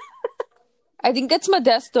two. I think it's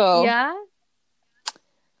Modesto. Yeah?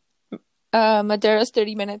 Madeira's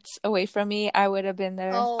 30 minutes away from me. I would have been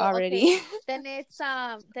there Oh, okay. already. Then it's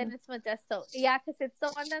Modesto. Yeah, because it's the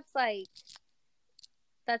one that's like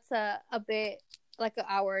that's a bit like an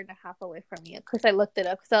hour and a half away from you. Because I looked it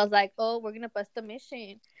up because I was like, oh, we're gonna bust the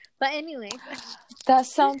mission. But anyways, That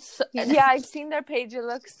sounds yeah, yeah, I've seen their page. It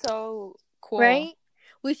looks so cool. right.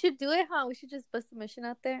 We should do it, huh? We should just bust the mission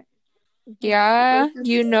out there. Yeah,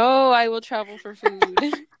 you know I will travel for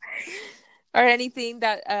food or anything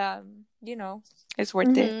that is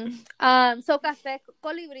worth it. So Café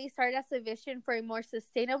Colibri started as a vision for a more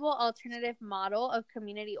sustainable alternative model of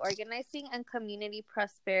community organizing and community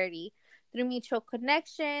prosperity. Through mutual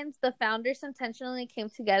connections, the founders intentionally came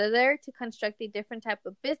together to construct a different type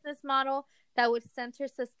of business model that would center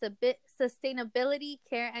sustainability,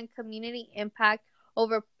 care, and community impact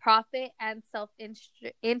over profit and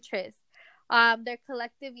self-interest. Their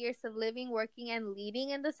collective years of living, working, and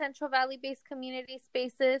leading in the Central Valley-based community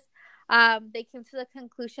spaces, they came to the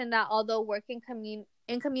conclusion that although work in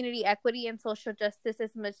community equity and social justice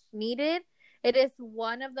is much needed, it is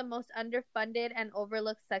one of the most underfunded and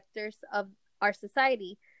overlooked sectors of our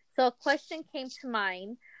society. So a question came to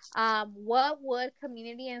mind. What would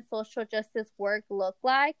community and social justice work look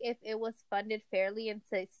like if it was funded fairly and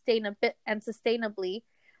sustainably?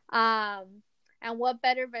 And what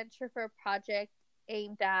better venture for a project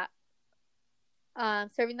aimed at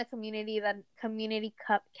serving the community than Community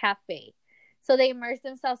Cup Cafe? So they immersed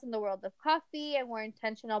themselves in the world of coffee and were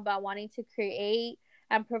intentional about wanting to create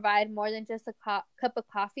and provide more than just a cup of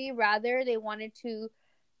coffee. Rather, they wanted to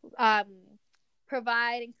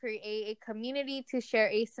provide and create a community to share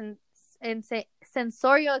a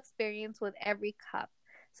sensorial experience with every cup.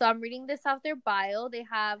 So I'm reading this off their bio. They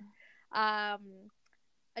have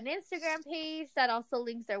an Instagram page that also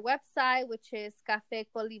links their website, which is Cafe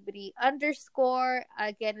Colibri _.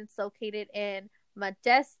 Again, it's located in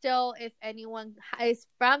Modesto. If anyone is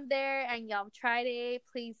from there and y'all tried it,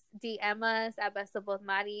 please DM us at Best of Both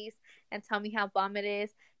Maris and tell me how bomb it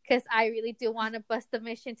is. Because I really do want to bust the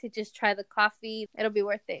mission to just try the coffee. It'll be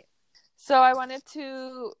worth it. So I wanted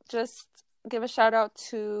to just give a shout out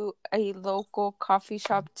to a local coffee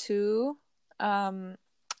shop too.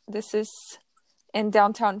 This is in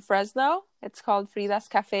downtown Fresno. It's called Frida's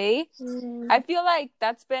Cafe. I feel like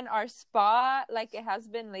that's been our spot, like it has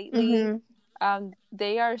been lately.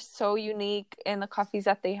 They are so unique in the coffees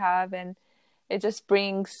that they have, and it just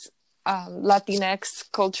brings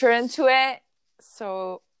Latinx culture into it.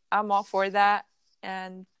 So I'm all for that,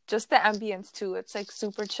 and just the ambience too. It's like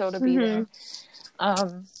super chill to be there.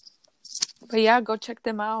 But yeah, go check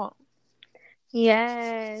them out.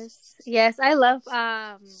 Yes, I love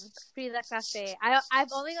Frida Cafe.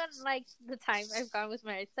 I've only gone like the time I've gone with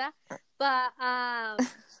Maritza, but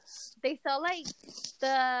they sell like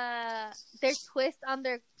their twist on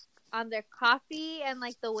their coffee and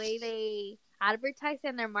like the way they advertise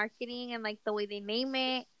and their marketing and like the way they name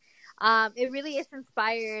it. It really is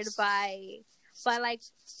inspired by like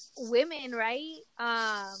women, right?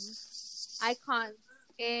 Icons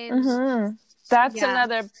in. That's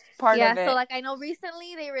another part of it. Yeah, so like I know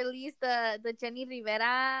recently they released the Jenny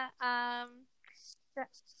Rivera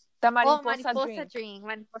the Mariposa drink.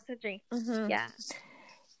 Mariposa drink. Yeah.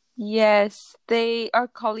 Yes, they are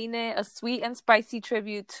calling it a sweet and spicy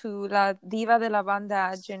tribute to La Diva de la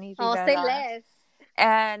Banda, Jenny Rivera. Oh, say less.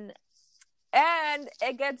 And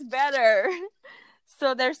it gets better.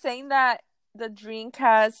 So they're saying that the drink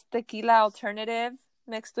has tequila alternative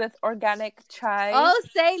mixed with organic chai. Oh,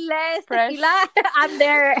 say less. Fresh. Tequila. I'm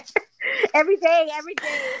there every day.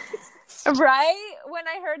 Right? When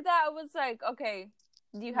I heard that, I was like, okay,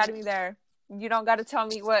 you had me there. You don't got to tell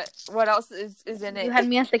me what else is in it. You had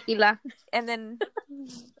me at tequila. And then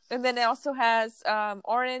it also has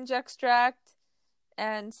orange extract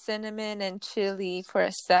and cinnamon and chili for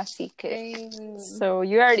a sassy kick. So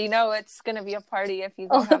you already know it's gonna be a party if you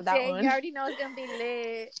go have that one. You already know it's gonna be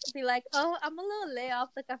lit. Be like, oh, I'm a little lit off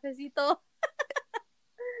the cafecito.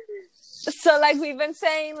 So like we've been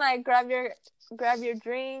saying, like grab your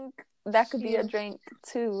drink. That could be a drink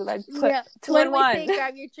too. Like put two in one. Say,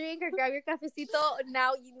 grab your drink or grab your cafecito.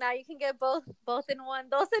 Now you can get both in one.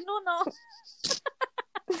 Dos en uno.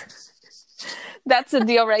 That's a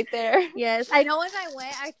deal right there. Yes, I know. When I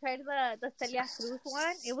went, I tried the Celia Cruz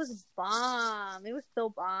one. It was bomb. It was so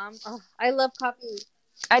bomb. Oh, I love coffee.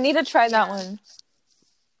 I need to try that one.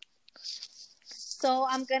 So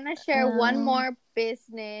I'm gonna share one more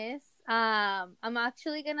business. I'm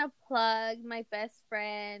actually gonna plug my best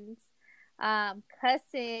friend's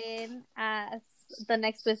cousin as the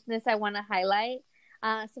next business I want to highlight.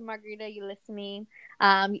 So Margarita, you listening?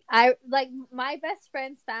 I like my best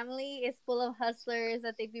friend's family is full of hustlers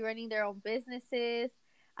that they be running their own businesses.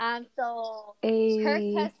 So her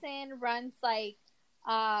A cousin runs like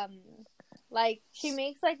she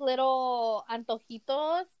makes like little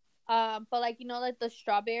antojitos, but like like the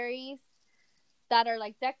strawberries that are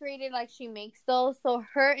like decorated, like she makes those. So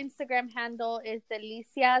her Instagram handle is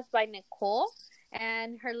Delicias by Nicole,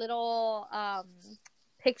 and her little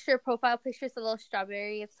profile picture is a little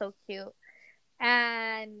strawberry. It's so cute,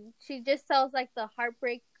 and she just sells like the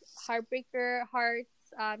heartbreaker hearts.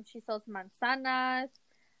 She sells manzanas,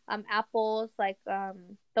 apples, like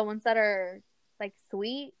the ones that are like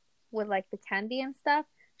sweet with like the candy and stuff.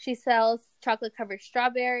 She sells chocolate covered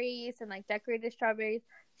strawberries and like decorated strawberries.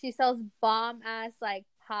 She sells bomb ass like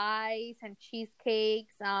pies and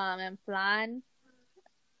cheesecakes, and flan.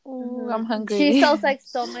 Ooh, I'm She hungry. sells like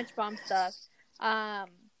so much bomb stuff. Um,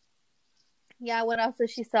 yeah, what else does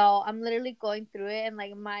she sell? I'm literally going through it and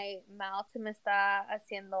like my mouth se me está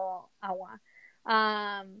haciendo agua.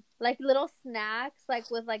 Like little snacks, like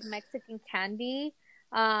with like Mexican candy.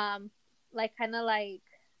 Like kind of like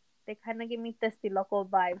they kind of give me Testiloco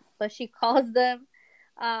vibes, but she calls them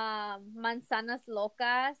manzanas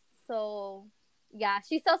locas. So yeah,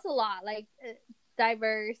 she sells a lot, like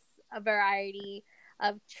diverse, a variety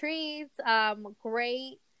of treats.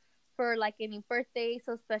 Great for like any birthdays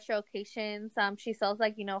or special occasions. She sells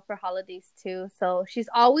like for holidays too. So she's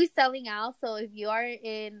always selling out. So if you are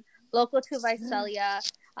in local to Visalia,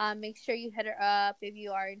 make sure you hit her up if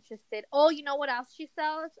you are interested. Oh, you know what else she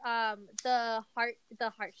sells? The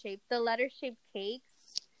letter shaped cakes.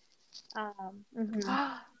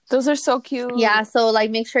 Mhm. Those are so cute. Yeah, so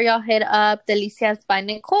like make sure y'all hit up Delicias by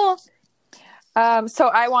Nicole. So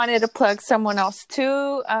I wanted to plug someone else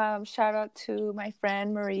too. Shout out to my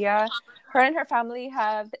friend Maria. Her and her family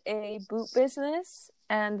have a boot business,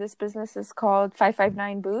 and this business is called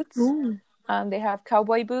 559 Boots. They have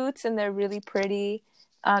cowboy boots, and they're really pretty.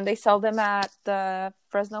 They sell them at the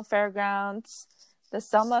Fresno Fairgrounds, the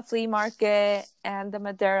Selma Flea Market, and the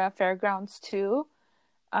Madera Fairgrounds too.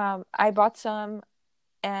 I bought some,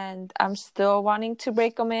 and I'm still wanting to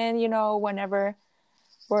break them in, whenever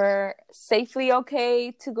we're safely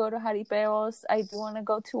okay to go to Jaripeos. I do want to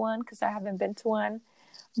go to one because I haven't been to one.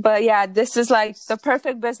 But yeah, this is like the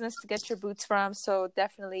perfect business to get your boots from. So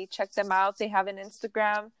definitely check them out. They have an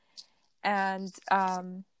Instagram, and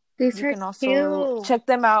These you are can also cute. check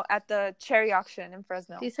them out at the Cherry Auction in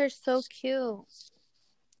Fresno. These are so cute.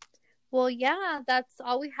 Well, yeah, that's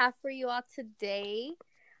all we have for you all today.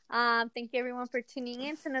 Thank you everyone for tuning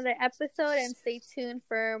in to another episode, and stay tuned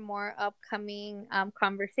for more upcoming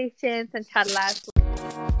conversations and charlas.